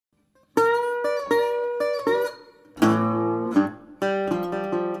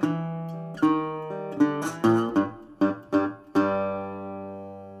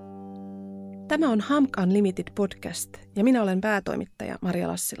Tämä on HAMK Unlimited Podcast ja minä olen päätoimittaja Maria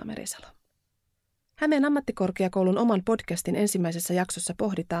Lassila-Merisalo. Hämeen ammattikorkeakoulun oman podcastin ensimmäisessä jaksossa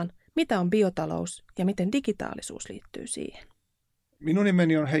pohditaan, mitä on biotalous ja miten digitaalisuus liittyy siihen. Minun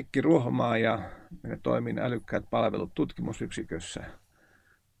nimeni on Heikki Ruohomaa ja minä toimin Älykkäät palvelut tutkimusyksikössä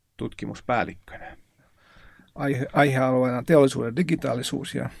tutkimuspäällikkönä. Aihealueena teollisuuden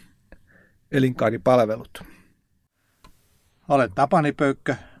digitaalisuus ja elinkaaripalvelut. Olen Tapani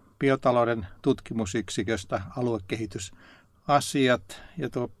Pöykkö biotalouden tutkimusyksiköstä aluekehitysasiat ja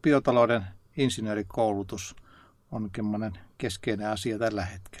tuo biotalouden insinöörikoulutus on keskeinen asia tällä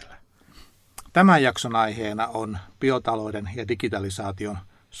hetkellä. Tämän jakson aiheena on biotalouden ja digitalisaation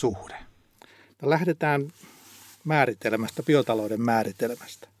suhde. Lähdetään biotalouden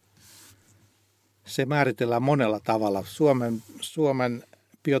määritelmästä. Se määritellään monella tavalla. Suomen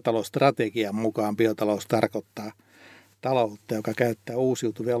biotalousstrategian mukaan biotalous tarkoittaa taloutta, joka käyttää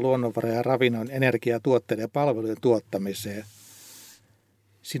uusiutuvia luonnonvaroja ravinnon, energiaa, tuotteiden ja palvelujen tuottamiseen.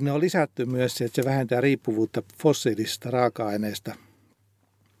 Sinne on lisätty myös se, että se vähentää riippuvuutta fossiilisista raaka-aineista.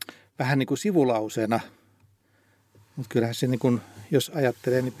 Vähän niin kuin sivulauseena, mutta kyllähän se, niin kuin, jos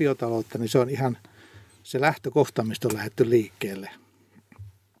ajattelee niin biotaloutta, niin se on ihan se lähtökohta, mistä on lähdetty liikkeelle.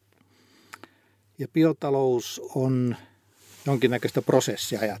 Ja biotalous on jonkinnäköistä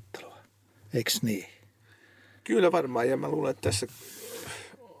prosessiajattelua, eikö niin? Kyllä varmaan, ja mä luulen, että tässä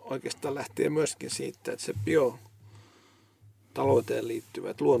oikeastaan lähtee myöskin siitä, että se biotalouteen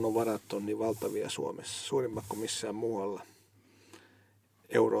liittyvät luonnonvarat on niin valtavia Suomessa, suurimmat kuin missään muualla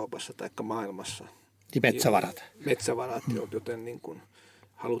Euroopassa tai maailmassa. Ja metsävarat. Metsävarat, joten niin kuin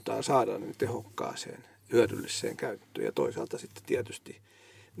halutaan saada niin tehokkaaseen, hyödylliseen käyttöön. Ja toisaalta sitten tietysti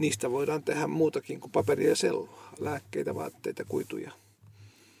niistä voidaan tehdä muutakin kuin paperia ja sellua, lääkkeitä, vaatteita, kuituja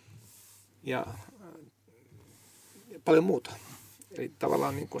ja paljon muuta. Eli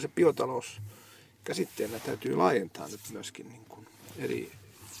tavallaan niin kuin se biotalous käsitteenä täytyy laajentaa nyt myöskin niin kuin eri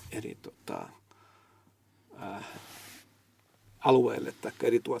alueille tai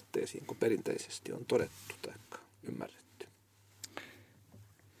eri tuotteisiin kuin perinteisesti on todettu tai ymmärretty.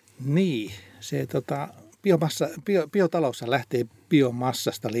 Niin, se biotalous lähtee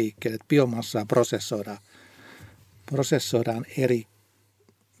biomassasta liikkeelle. Biomassaa prosessoidaan eri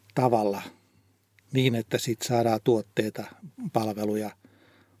tavalla niin, että sitten saadaan tuotteita, palveluja,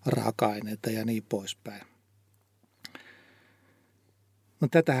 raaka-aineita ja niin poispäin. No,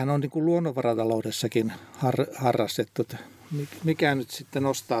 tätähän on niin kuin luonnonvarataloudessakin harrastettu. Mikä nyt sitten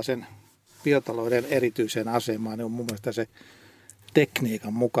nostaa sen biotalouden erityisen asemaan, niin on mun mielestä se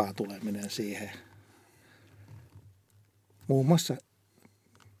tekniikan mukaan tuleminen siihen. Muun muassa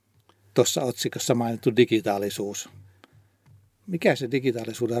tuossa otsikossa mainittu digitaalisuus. Mikä se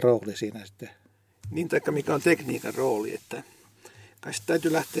digitaalisuuden rooli siinä sitten? Niin, taikka mikä on tekniikan rooli, että kai se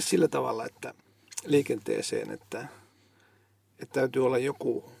täytyy lähteä sillä tavalla, että liikenteeseen, että täytyy olla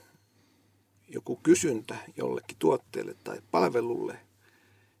joku kysyntä jollekin tuotteelle tai palvelulle,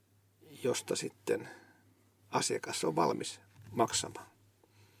 josta sitten asiakas on valmis maksamaan.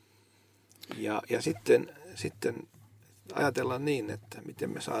 Ja sitten ajatellaan niin, että miten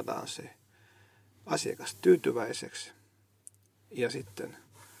me saadaan se asiakas tyytyväiseksi ja sitten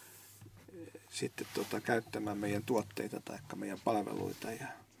käyttämään meidän tuotteita tai meidän palveluita. Ja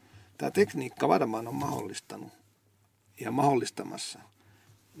tämä tekniikka varmaan on mahdollistanut ja mahdollistamassa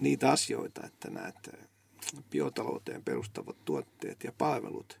niitä asioita, että nämä biotalouteen perustavat tuotteet ja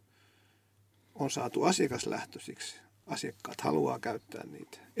palvelut on saatu asiakaslähtöisiksi. Asiakkaat haluaa käyttää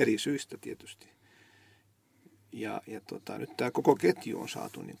niitä eri syistä tietysti. Ja nyt tämä koko ketju on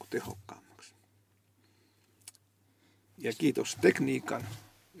saatu niin kuin tehokkaammaksi. Ja kiitos tekniikan,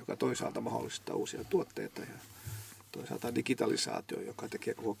 joka toisaalta mahdollistaa uusia tuotteita ja toisaalta digitalisaatio, joka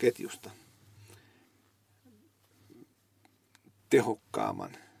tekee koko ketjusta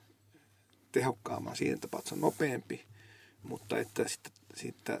tehokkaamman siinä tapauksessa se on nopeampi, mutta että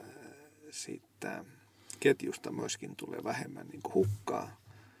siitä ketjusta myöskin tulee vähemmän niin kuin hukkaa,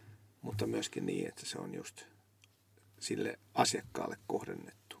 mutta myöskin niin, että se on just sille asiakkaalle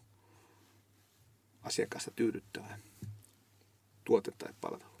kohdennettu, asiakkaasta tyydyttävä tuote tai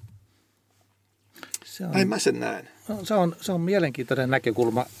palvelu. Näin mä sen näen. Se on mielenkiintoinen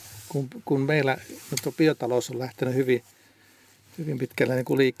näkökulma, kun meillä biotalous on lähtenyt hyvin pitkälle niin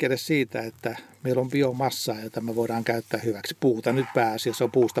kuin liikkeelle siitä, että meillä on biomassaa, jota me voidaan käyttää hyväksi. Puuta nyt pääasiassa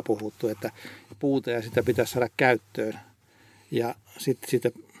on puusta puhuttu, että puuta ja sitä pitäisi saada käyttöön. Ja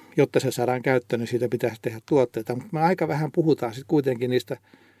sitten jotta se saadaan käyttöön, niin siitä pitäisi tehdä tuotteita. Mutta me aika vähän puhutaan sitten kuitenkin niistä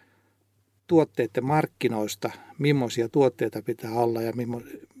tuotteiden markkinoista, millaisia tuotteita pitää olla ja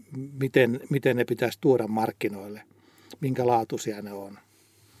miten ne pitäisi tuoda markkinoille, minkä laatuisia ne on.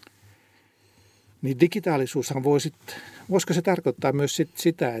 Niin digitaalisuushan voisiko se tarkoittaa myös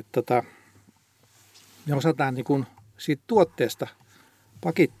sitä, että me osataan niin kuin siitä tuotteesta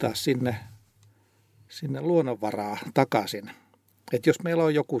pakittaa sinne luonnonvaraa takaisin. Että jos meillä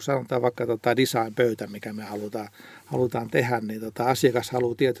on joku, sanotaan vaikka design-pöytä, mikä me halutaan tehdä, niin asiakas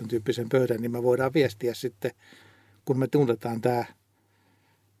haluaa tietyn tyyppisen pöydän, niin me voidaan viestiä sitten, kun me tunnetaan tämä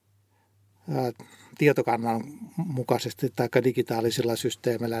tietokannan mukaisesti tai digitaalisilla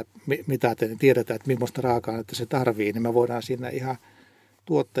systeemillä mitaten, niin tiedetään, että millaista raaka-ainetta se tarvii, niin me voidaan siinä ihan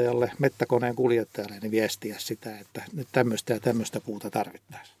tuottajalle, mettäkoneen kuljettajalle niin viestiä sitä, että nyt tämmöistä ja tämmöistä puuta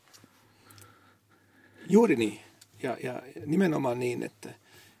tarvittaisiin. Juuri niin. Ja nimenomaan niin, että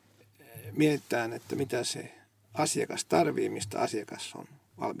mietitään, että mitä se asiakas tarvii, mistä asiakas on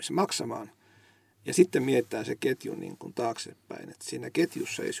valmis maksamaan. Ja sitten mietitään se ketju niin kuin taaksepäin, että siinä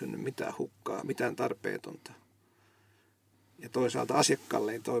ketjussa ei synny mitään hukkaa, mitään tarpeetonta. Ja toisaalta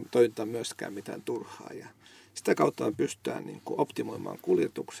asiakkaalle ei toimita myöskään mitään turhaa. Ja sitä kautta me pystytään niin kuin optimoimaan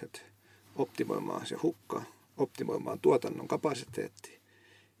kuljetukset, optimoimaan se hukka, optimoimaan tuotannon kapasiteetti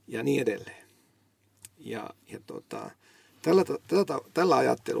ja niin edelleen. Ja tällä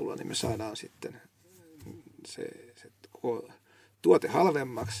ajattelulla niin me saadaan sitten se tuote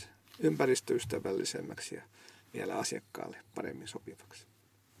halvemmaksi, ympäristöystävällisemmäksi ja vielä asiakkaalle paremmin sopivaksi.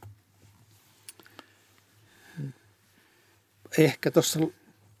 Ehkä tuossa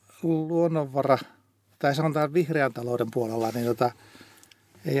luonnonvara, tai sanotaan vihreän talouden puolella, niin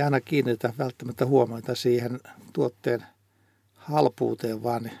ei aina kiinnitetä välttämättä huomiota siihen tuotteen halpuuteen,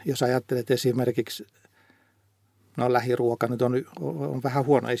 vaan jos ajattelet esimerkiksi, lähiruoka nyt on vähän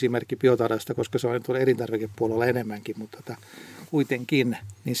huono esimerkki biotaloudesta, koska se on tuolla elintarvikepuolella enemmänkin, mutta kuitenkin,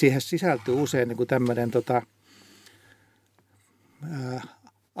 niin siihen sisältyy usein niin kuin tämmöinen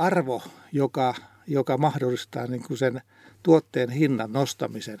arvo, joka mahdollistaa niin kuin sen tuotteen hinnan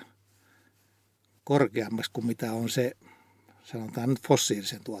nostamisen korkeammaksi kuin mitä on se, sanotaan nyt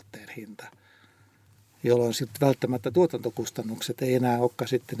fossiilisen tuotteen hinta, jolloin sitten välttämättä tuotantokustannukset ei enää olekaan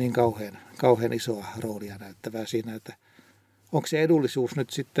sitten niin kauhean isoa roolia näyttävää siinä, että onko se edullisuus nyt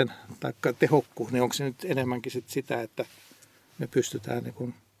sitten, tai tehokkuus, niin onko se nyt enemmänkin sit sitä, että me pystytään niin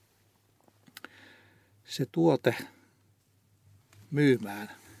kun se tuote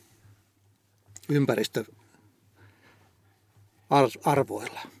myymään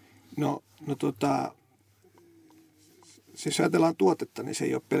ympäristöarvoilla. Siis jos ajatellaan tuotetta, niin se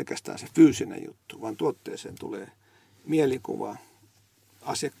ei ole pelkästään se fyysinen juttu, vaan tuotteeseen tulee mielikuva,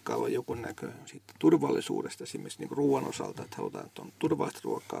 asiakkaalla on joku näkö siitä turvallisuudesta, esimerkiksi niin ruoan osalta, että halutaan, että on turvallista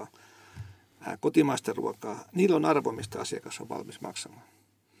ruokaa, kotimaista ruokaa. Niillä on arvo, mistä asiakas on valmis maksamaan.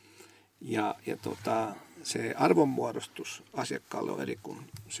 Ja se arvonmuodostus asiakkaalle on eri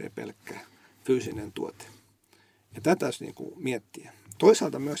kuin se pelkkä fyysinen tuote. Ja tätä niin kuin miettiä.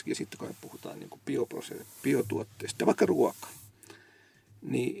 Toisaalta myöskin sitten, kun me puhutaan niin kuin biotuotteista, vaikka ruoka,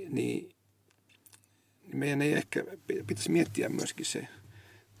 niin meidän ei ehkä pitäisi miettiä myöskin se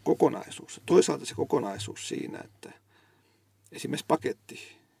kokonaisuus. Toisaalta se kokonaisuus siinä, että esimerkiksi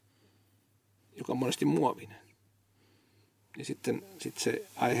paketti, joka on monesti muovinen, niin sitten se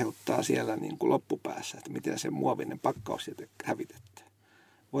aiheuttaa siellä niin kuin loppupäässä, että miten se muovinen pakkausjäte hävitetään.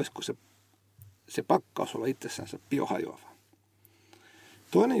 Voisiko se pakkaus olla itsessänsä biohajoava?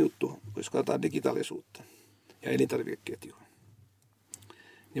 Toinen juttu, jos katsotaan digitaalisuutta ja elintarvikeketjua,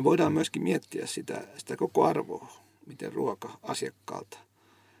 niin voidaan myöskin miettiä sitä koko arvoa, miten ruoka asiakkaalta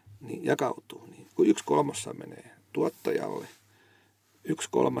niin jakautuu. Niin kun 1/3 menee tuottajalle,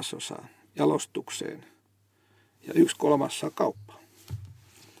 1/3 jalostukseen ja 1/3 kauppaan.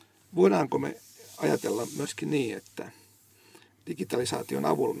 Voidaanko me ajatella myöskin niin, että digitalisaation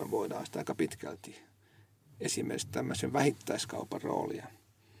avulla me voidaan sitä aika pitkälti esimerkiksi tämmöisen vähittäiskaupan roolia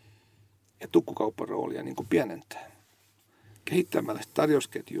ja tukkukaupan roolia niin kuin pienentää. Kehittämällä sitä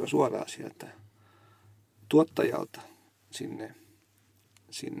tarjousketjua suoraan sieltä tuottajalta sinne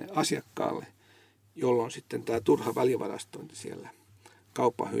asiakkaalle, jolloin sitten tämä turha välivarastointi siellä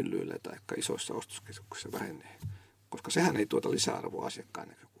kaupan hyllyillä tai isoissa ostoskeskuksissa vähenee, koska sehän ei tuota lisäarvoa asiakkaan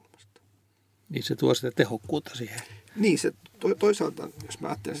näkökulmasta. Niin se tuo sitä tehokkuutta siihen. Niin, se toisaalta, jos mä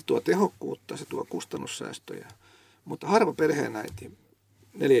ajattelen, se tuo tehokkuutta, se tuo kustannussäästöjä, mutta harva perheenäiti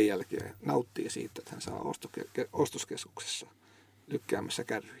 4 jälkeen nauttii siitä, että hän saa ostoskeskuksessa lykkäämässä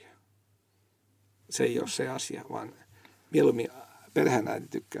kärryjä. Se ei ole se asia, vaan mieluummin perheenäiti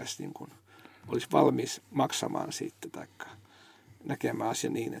tykkäisi niin kuin olisi valmis maksamaan siitä tai näkemään asia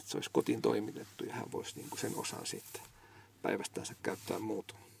niin, että se olisi kotiin toimitettu ja hän voisi niin kuin sen osan sitten päivästänsä käyttää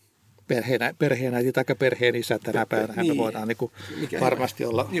muuta. Perheenäiti tai perheenisä tänä päivänä niin, me voidaan niin kuin varmasti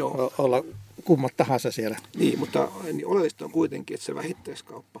olla kummat tahansa siellä. Niin, mutta niin oleellista on kuitenkin, että se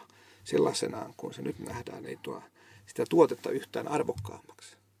vähittäiskauppa sellaisenaan, kun se nyt nähdään, ei tuo sitä tuotetta yhtään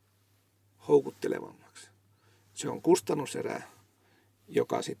arvokkaammaksi, houkuttelevammaksi. Se on kustannuserä,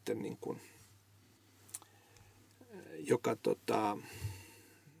 joka sitten niin kuin,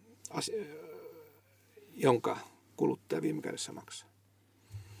 jonka kuluttaja viime kädessä maksaa.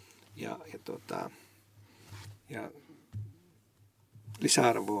 Ja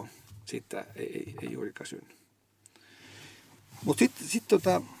lisäarvoa siitä ei juurikaan synny. Mutta sitten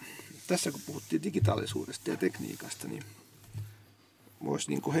tässä kun puhuttiin digitaalisuudesta ja tekniikasta, niin voisi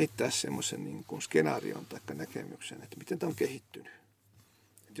niin kuin heittää semmoisen niin kuin skenaarion tai näkemyksen, että miten tämä on kehittynyt.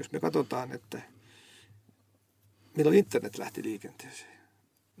 Et jos me katsotaan, että milloin internet lähti liikenteeseen.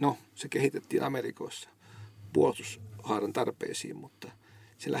 No, se kehitettiin Amerikoissa puolustushaaran tarpeisiin, mutta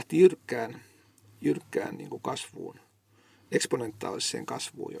se lähti jyrkkään niin kuin kasvuun, eksponentaaliseen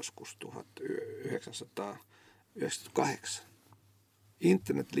kasvuun joskus 1998.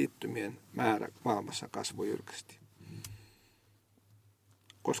 Internetliittymien määrä maailmassa kasvoi jyrkästi.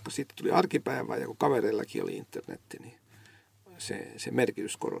 Koska sitten tuli arkipäivää ja kun kavereillakin oli internetti, niin se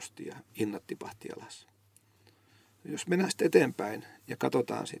merkitys korosti ja hinnat tipahti alas. Jos mennään sitten eteenpäin ja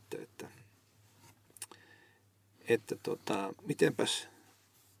katsotaan sitten, että mitenpäs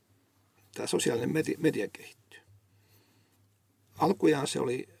tämä sosiaalinen media kehittyy. Alkujaan se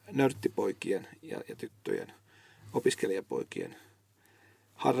oli nörttipoikien ja tyttöjen, opiskelijapoikien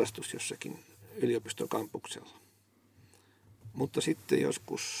harrastus jossakin yliopiston kampuksella. Mutta sitten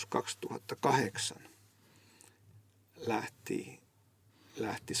joskus 2008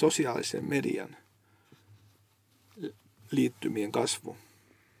 lähti sosiaalisen median liittymien kasvu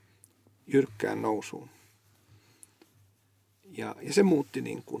jyrkkään nousuun. Ja se muutti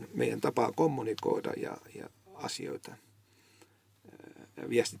niin kuin meidän tapaa kommunikoida ja asioita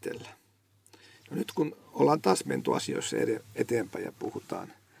viestitellä. No nyt kun ollaan taas menty asioissa eteenpäin ja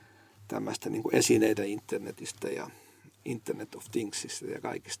puhutaan tämmöistä niin kuin esineiden internetistä ja Internet of Thingsista ja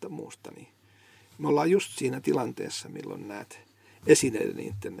kaikista muusta, niin me ollaan just siinä tilanteessa, milloin näet esineiden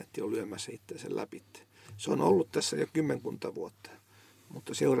internetti on lyömässä itseänsä läpi. Se on ollut tässä jo 10 vuotta,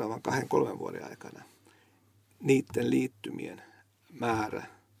 mutta seuraavan 2-3 vuoden aikana niiden liittymien määrä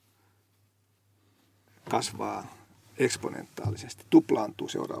kasvaa eksponentaalisesti, tuplaantuu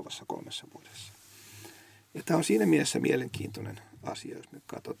seuraavassa 3 vuodessa. Ja tämä on siinä mielessä mielenkiintoinen asia, jos me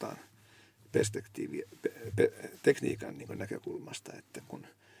katsotaan perspektiiviä tekniikan niin kuin näkökulmasta, että kun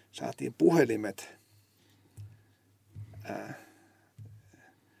saatiin puhelimet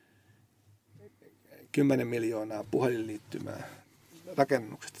 10 miljoonaa puhelinliittymää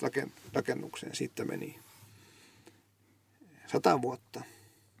rakennukseen, siitä meni 100 vuotta.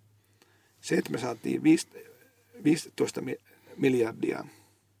 Se, että me saatiin 15 miljardia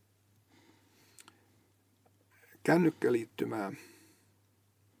kännykkäliittymää.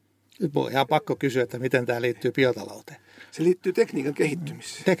 Nyt on ihan pakko kysyä, että miten tämä liittyy biotalouteen. Se liittyy tekniikan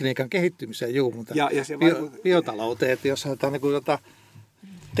kehittymiseen. Tekniikan kehittymiseen, juu, mutta ja se biotalouteen, että jos sanotaan niin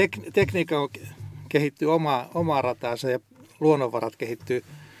tekniikka kehittyy omaa rataansa ja luonnonvarat kehittyy,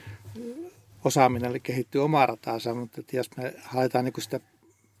 osaaminen kehittyy omaa rataansa, mutta jos me haetaan niin sitä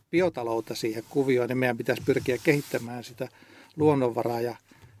biotaloutta siihen kuvioon, niin meidän pitäisi pyrkiä kehittämään sitä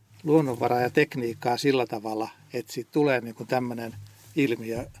luonnonvaraa ja tekniikkaa sillä tavalla, että siitä tulee niin kuin tämmöinen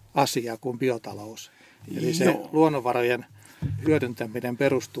ilmiö, asia kuin biotalous. Eli se luonnonvarojen hyödyntäminen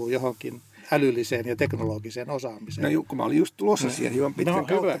perustuu johonkin älylliseen ja teknologiseen osaamiseen. No Jukka, mä olin just tulossa siihen juon pitkän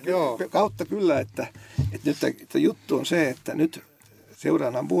kautta kyllä, että nyt että juttu on se, että nyt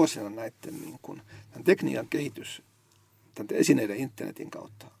seuraavana vuosina näiden niin kuin, tämän tekniikan kehitys tämän esineiden internetin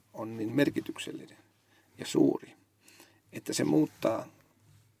kautta on niin merkityksellinen ja suuri, että se muuttaa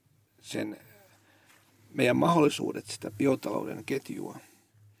sen meidän mahdollisuudet sitä biotalouden ketjua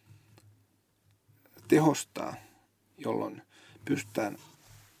tehostaa, jolloin pystytään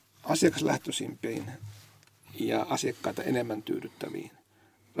asiakaslähtöisimpiin ja asiakkaita enemmän tyydyttäviin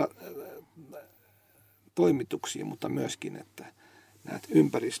toimituksiin, mutta myöskin, että näet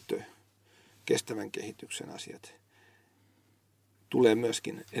kestävän kehityksen asiat tulee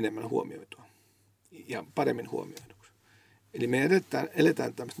myöskin enemmän huomioitua ja paremmin huomioiduksi. Eli me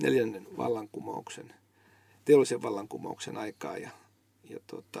eletään tämmöistä 4. vallankumouksen, teollisen vallankumouksen aikaa ja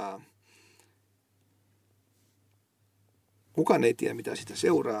kukaan ei tiedä, mitä sitä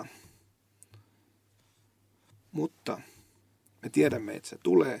seuraa, mutta me tiedämme, että se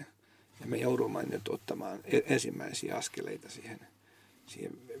tulee ja me joudumme nyt ottamaan ensimmäisiä askeleita siihen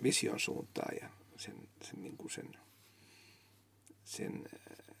vision suuntaan ja sen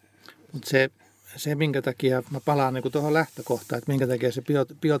Mutta se, minkä takia, mä palaan niin tuohon lähtökohtaan, että minkä takia se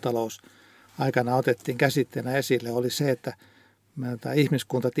biotalous aikana otettiin käsitteenä esille, oli se, että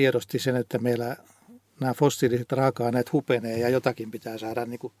ihmiskunta tiedosti sen, että meillä nämä fossiiliset raaka-aineet hupenee ja jotakin pitää saada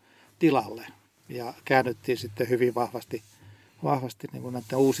niin kuin tilalle. Ja käännyttiin sitten hyvin vahvasti niin kuin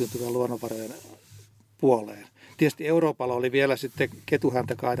näiden uusiutuvien luonnonvarojen puoleen. Tietysti Euroopalla oli vielä sitten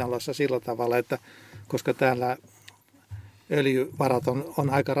ketuhäntä kainalossa sillä tavalla, että koska täällä öljyvarat on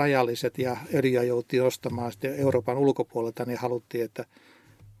aika rajalliset ja öljyä joutiin ostamaan sitten Euroopan ulkopuolelta, niin haluttiin, että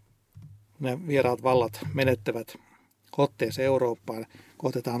ne vieraat vallat menettävät otteensa Eurooppaan, kun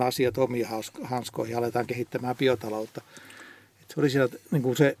otetaan asiat omiin hanskoihin ja aletaan kehittämään biotaloutta. Se oli siellä niin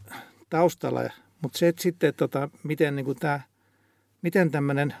kuin se taustalla, mutta se, että sitten miten, niin kuin miten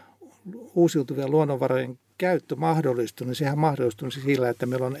tämmöinen uusiutuvien luonnonvarojen käyttö mahdollistuu, niin sehän mahdollistuu sillä, että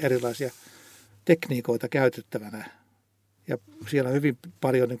meillä on erilaisia tekniikoita käytettävänä. Ja siellä on hyvin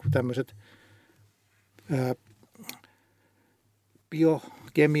paljon niin kuin tämmöiset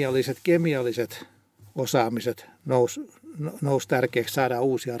kemialliset osaamiset nousi tärkeäksi, saada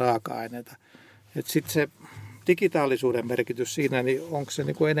uusia raaka-aineita. Sitten se digitaalisuuden merkitys siinä, niin onko se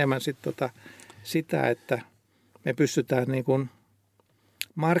niin kuin enemmän sitä, että me pystytään niin kuin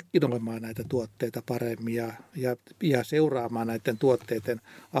markkinoimaan näitä tuotteita paremmin ja seuraamaan näiden tuotteiden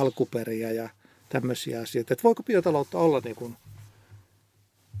alkuperiä ja tämmöisiä asioita. Että voiko biotaloutta olla niin kuin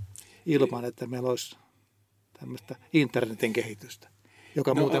ilman, että meillä olisi tämmöistä internetin kehitystä,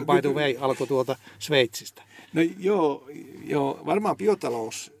 joka muuten by the way alkoi tuolta Sveitsistä? No joo, varmaan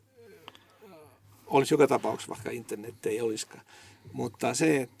biotalous olisi joka tapauksessa, vaikka internet ei olisikaan. Mutta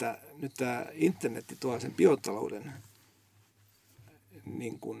se, että nyt tämä internetti tuo sen biotalouden,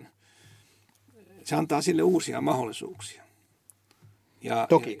 niin kun, se antaa sille uusia mahdollisuuksia.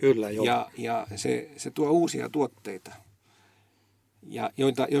 Toki, kyllä, joo. Ja se tuo uusia tuotteita,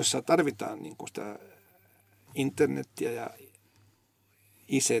 joissa tarvitaan niin kun sitä internettiä ja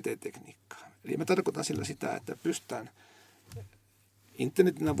ICT-tekniikkaa. Eli mä tarkoitan sillä sitä, että pystytään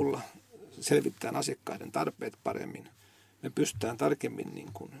internetin avulla selvittämään asiakkaiden tarpeet paremmin. Me pystytään tarkemmin niin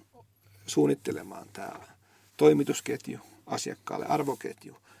kuin suunnittelemaan tämä toimitusketju, asiakkaalle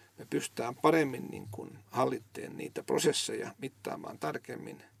arvoketju. Me pystytään paremmin niin kuin hallitteen niitä prosesseja, mittaamaan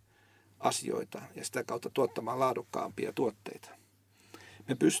tarkemmin asioita ja sitä kautta tuottamaan laadukkaampia tuotteita.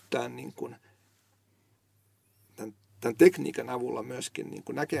 Me pystytään niin kuin tämän tekniikan avulla myöskin niin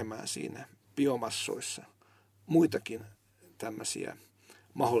kuin näkemään siinä biomassoissa muitakin tämmöisiä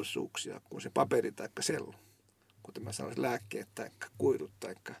mahdollisuuksia kuin se paperi tai sellu. Kuten mä sanoisin, lääkkeet tai kuidut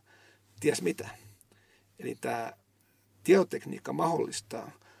tai ties mitä. Eli tämä tietotekniikka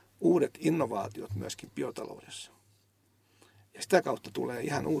mahdollistaa uudet innovaatiot myöskin biotaloudessa. Ja sitä kautta tulee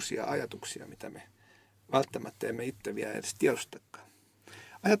ihan uusia ajatuksia, mitä me välttämättä emme itse vielä edes tiedostakaan.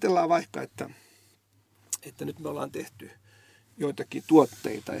 Ajatellaan vaikka, että nyt me ollaan tehty joitakin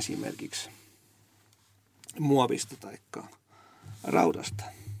tuotteita esimerkiksi muovista tai raudasta.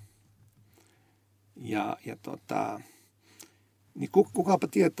 Niin kukapa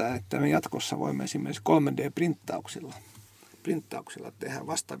tietää, että me jatkossa voimme esimerkiksi 3D-printtauksilla tehdä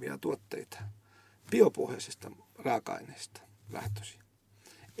vastaavia tuotteita biopohjaisista raaka-aineista lähtöisin.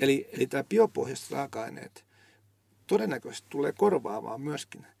 Eli tämä biopohjaiset raaka-aineet todennäköisesti tulee korvaamaan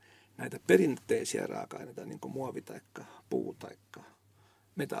myöskin näitä perinteisiä raaka-aineita, niin kuin muovi tai puu tai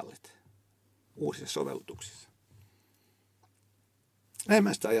metallit uusissa sovellutuksissa. Näin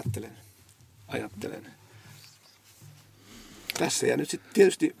mä sitä ajattelen tässä. Ja nyt sitten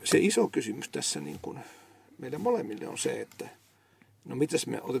tietysti se iso kysymys tässä niin kuin meille molemmille on se, että no mitäs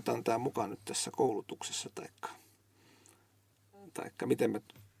me otetaan tämä mukaan nyt tässä koulutuksessa taikka miten me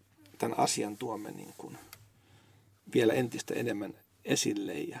tämän asian tuomme niin kuin vielä entistä enemmän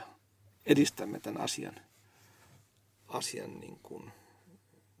esille ja edistämme tämän asian niin kuin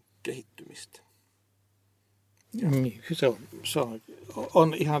kehittymistä. Niin, se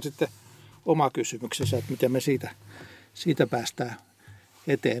on ihan sitten oma kysymyksensä, että miten me siitä päästään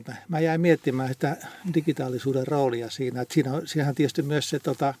eteenpäin. Mä jäin miettimään sitä digitaalisuuden roolia siinä, että siinähän tietysti myös se,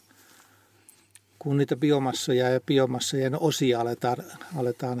 kun niitä biomassoja ja biomassojen osia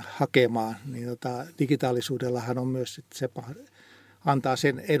aletaan hakemaan, niin digitaalisuudellahan on myös sit se antaa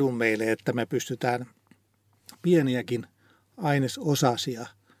sen edun meille, että me pystytään pieniäkin ainesosasia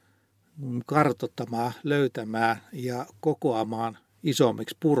kartoittamaan, löytämään ja kokoamaan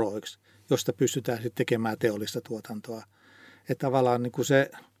isommiksi puroiksi, josta pystytään sitten tekemään teollista tuotantoa. Että tavallaan niin kuin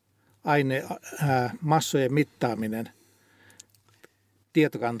se massojen mittaaminen,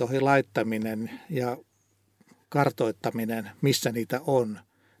 tietokantoihin laittaminen ja kartoittaminen, missä niitä on,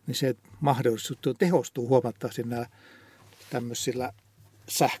 niin se mahdollisuus tehostuu huomattavasti näillä tämmöisillä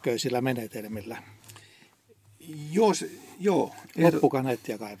sähköisillä menetelmillä. Joo.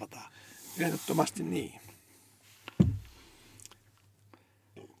 Loppukaneettia kaivataan. Ehdottomasti niin.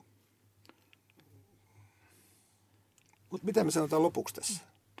 Mutta mitä me sanotaan lopuksi tässä?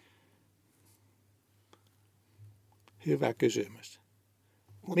 Hyvä kysymys.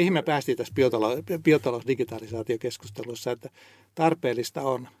 Mihin me päästiin tässä biotalous-digitalisaatiokeskustelussa, että tarpeellista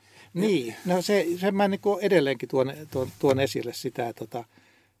on? Niin, no se mä niin kuin edelleenkin tuon esille sitä, että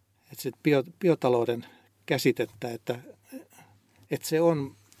se biotalouden käsitettä, että se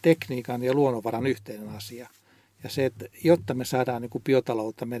on tekniikan ja luonnonvaran yhteinen asia. Ja se, että jotta me saadaan niin kuin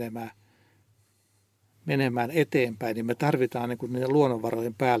biotaloutta menemään eteenpäin, niin me tarvitaan niin kuin niiden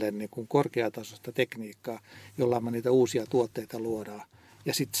luonnonvarojen päälle niin kuin korkeatasoista tekniikkaa, jolla me niitä uusia tuotteita luodaan.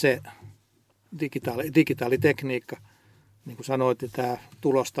 Ja sitten se digitaalitekniikka, niin kuin sanoit, tämä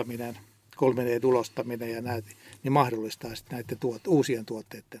tulostaminen, 3D-tulostaminen ja näitä, niin mahdollistaa sitten näiden uusien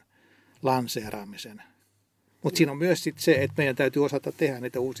tuotteiden lanseeraamisen. Mutta siinä on myös sitten se, että meidän täytyy osata tehdä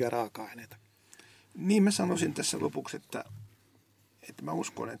niitä uusia raaka-aineita. Niin mä sanoisin tässä lopuksi, että mä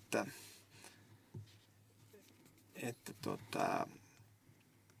uskon, että tämä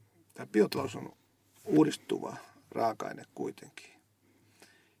biotalous on uudistuva raaka-aine kuitenkin.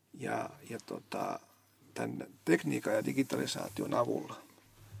 Ja tämän tekniikan ja digitalisaation avulla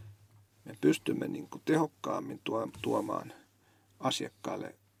me pystymme niin kuin tehokkaammin tuomaan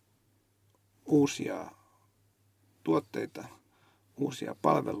asiakkaalle uusia tuotteita, uusia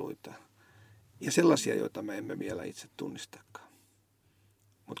palveluita ja sellaisia, joita me emme vielä itse tunnistakaan.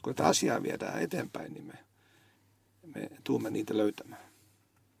 Mutta kun tätä asiaa viedään eteenpäin, niin me tuumme niitä löytämään.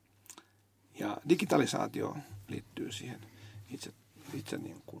 Ja digitalisaatio liittyy siihen itse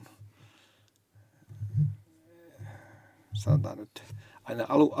niin kuin, sanotaan nyt aina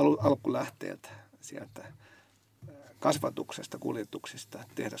alkulähteeltä sieltä kasvatuksesta, kuljetuksista,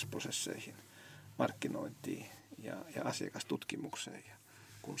 tehdasprosesseihin, markkinointiin ja asiakastutkimukseen. Ja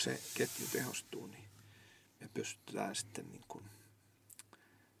kun se ketju tehostuu, niin me pystytään sitten niin kuin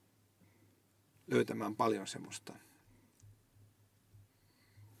löytämään paljon semmoista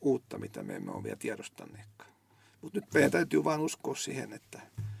uutta, mitä me emme ole vielä tiedostaneetkaan. Mutta nyt meidän täytyy vaan uskoa siihen, että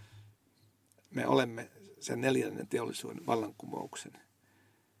me olemme sen 4. teollisuuden vallankumouksen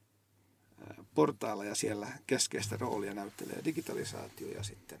portailla ja siellä keskeistä roolia näyttelee digitalisaatio ja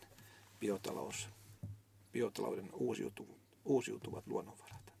sitten biotalouden uusiutuvat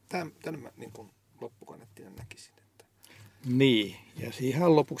luonnonvarat. Tämän mä niin kuin loppukonnettina näkisin. Niin, ja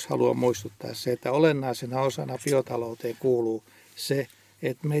ihan lopuksi haluan muistuttaa se, että olennaisena osana biotalouteen kuuluu se,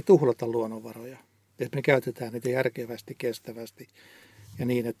 että me ei tuhlata luonnonvaroja. Että me käytetään niitä järkevästi, kestävästi ja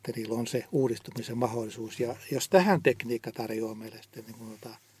niin, että niillä on se uudistumisen mahdollisuus. Ja jos tähän tekniikka tarjoaa meille sitten niin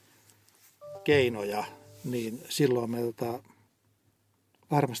keinoja, niin silloin me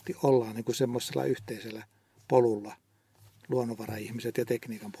varmasti ollaan niin semmoisella yhteisellä polulla luonnonvara-ihmiset ja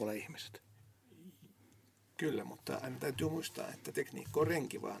tekniikan puolen ihmiset. Kyllä, mutta aina täytyy muistaa, että tekniikka on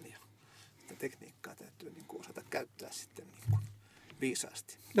renki vaan ja sitä tekniikkaa täytyy niin kuin osata käyttää sitten niin kuin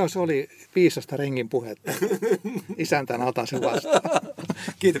viisaasti. No se oli viisasta rengin puhetta. Isäntänä otan sen vastaan.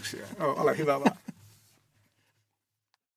 Kiitoksia. Ole hyvä vaan.